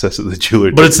process of the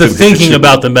jeweler. But it's the thinking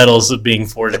about the metals being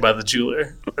forged by the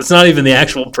jeweler. It's not even the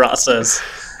actual process.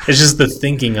 It's just the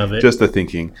thinking of it. Just the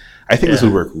thinking. I think this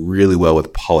would work really well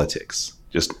with politics.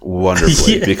 Just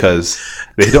wonderfully. Because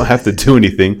they don't have to do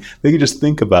anything. They can just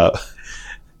think about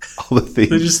all the things.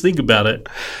 They just think about it.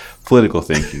 Political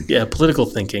thinking. Yeah, political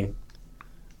thinking.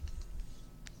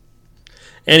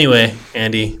 Anyway,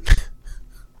 Andy,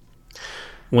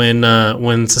 when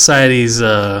societies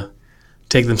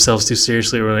take themselves too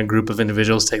seriously, or when a group of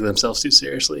individuals take themselves too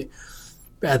seriously,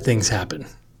 bad things happen.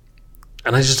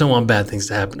 And I just don't want bad things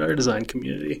to happen to our design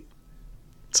community.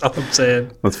 That's all I'm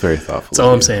saying. That's very thoughtful. That's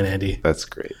all I'm saying, Andy. That's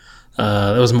great.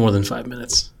 That was more than 5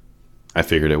 minutes. I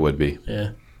figured it would be.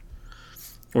 Yeah.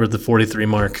 We're at the 43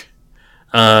 mark.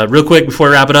 Real quick before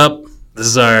we wrap it up, this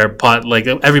is our pod. Like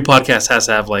every podcast has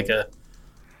to have like an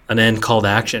end call to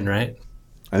action, right?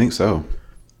 I think so.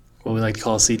 What we like to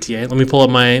call a CTA. Let me pull up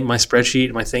my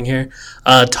spreadsheet, my thing here.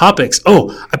 Topics.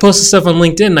 Oh, I posted stuff on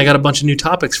LinkedIn, and I got a bunch of new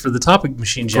topics for the topic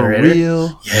machine generator. For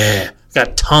real? Yeah,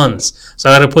 got tons. So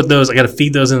I got to put those. I got to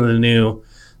feed those into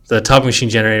the topic machine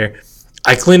generator.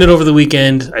 I cleaned it over the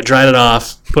weekend. I dried it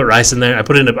off. Put rice in there. I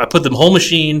put the whole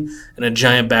machine in a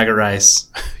giant bag of rice.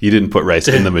 You didn't put rice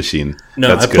in the machine.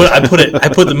 No, That's I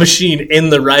put the machine in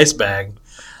the rice bag.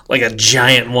 Like a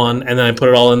giant one, and then I put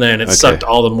it all in there, and it sucked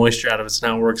all the moisture out of it, so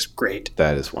now it works great.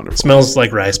 That is wonderful. It smells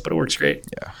like rice, but it works great.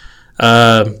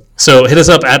 Yeah. So hit us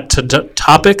up at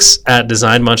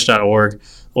topics@designmunch.org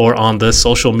or on the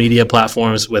social media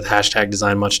platforms with hashtag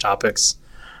 #DesignMunchTopics.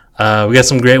 We got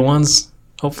some great ones.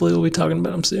 Hopefully we'll be talking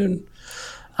about them soon.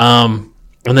 And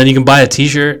then you can buy a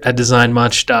t-shirt at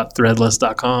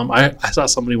designmunch.threadless.com. I saw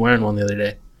somebody wearing one the other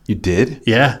day. You did?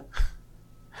 Yeah.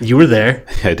 You were there.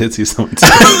 Yeah, I did see someone too.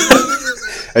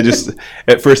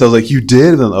 At first I was like, you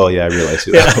did? And then, I realized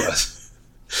who that was.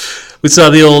 We saw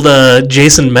the old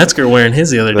Jason Metzger wearing his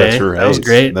the other day. That's right. That was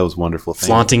great. That was wonderful.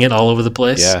 Flaunting it all over the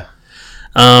place. Yeah.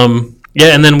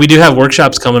 Yeah, and then we do have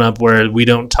workshops coming up where we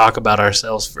don't talk about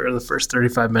ourselves for the first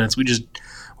 35 minutes. We just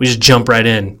jump right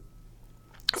in.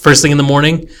 First thing in the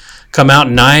morning, come out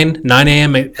 9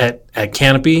 a.m. at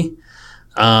Canopy.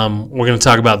 We're going to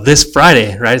talk about this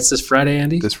Friday, right? It's this Friday,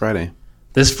 Andy? This Friday.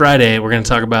 This Friday, we're going to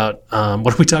talk about,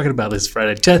 what are we talking about this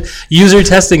Friday? User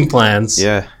testing plans.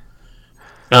 Yeah.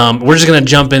 We're just going to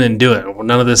jump in and do it. We're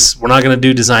not going to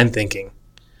do design thinking.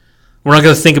 We're not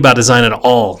going to think about design at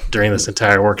all during this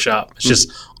entire workshop. It's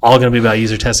just all going to be about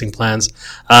user testing plans.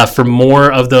 For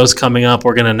more of those coming up,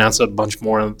 we're going to announce a bunch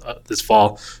more this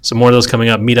fall. So more of those coming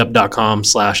up,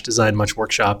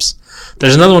 meetup.com/designmuchworkshops.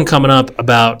 There's another one coming up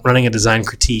about running a design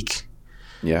critique.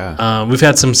 Yeah. We've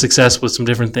had some success with some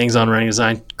different things on running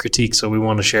design critique, so we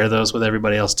want to share those with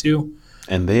everybody else too.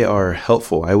 And they are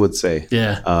helpful, I would say.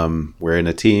 Yeah. We're in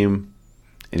a team,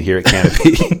 and here at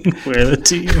Canopy, We're the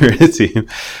team. we're in a team.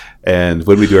 And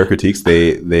when we do our critiques,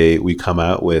 we come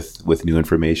out with new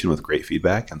information, with great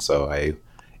feedback. And so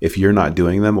if you're not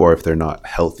doing them, or if they're not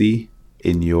healthy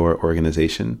in your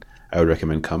organization, I would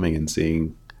recommend coming and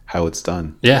seeing how it's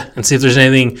done. Yeah, and see if there's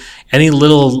any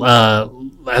little,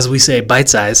 as we say, bite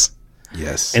size.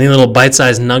 Yes. Any little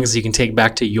bite-sized nuggets you can take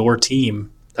back to your team.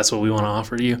 That's what we want to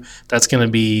offer to you. That's going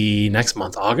to be next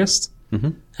month, August,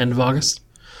 end of August.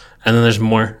 And then there's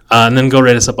more. And then go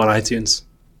rate us up on iTunes.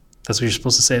 That's what you're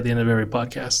supposed to say at the end of every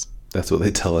podcast. That's what they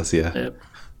tell us, yeah. Yep.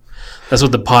 That's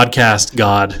what the podcast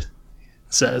God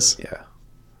says. Yeah.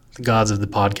 The gods of the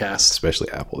podcast.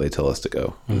 Especially Apple. They tell us to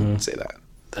go and say that.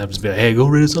 That would be like, hey, go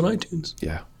rate us on iTunes.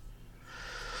 Yeah.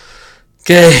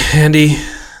 Okay, Andy.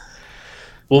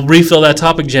 We'll refill that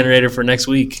topic generator for next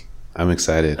week. I'm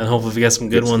excited. And hopefully we get some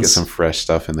good ones. Get some fresh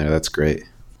stuff in there. That's great.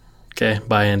 Okay,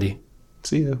 bye, Andy.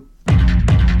 See you.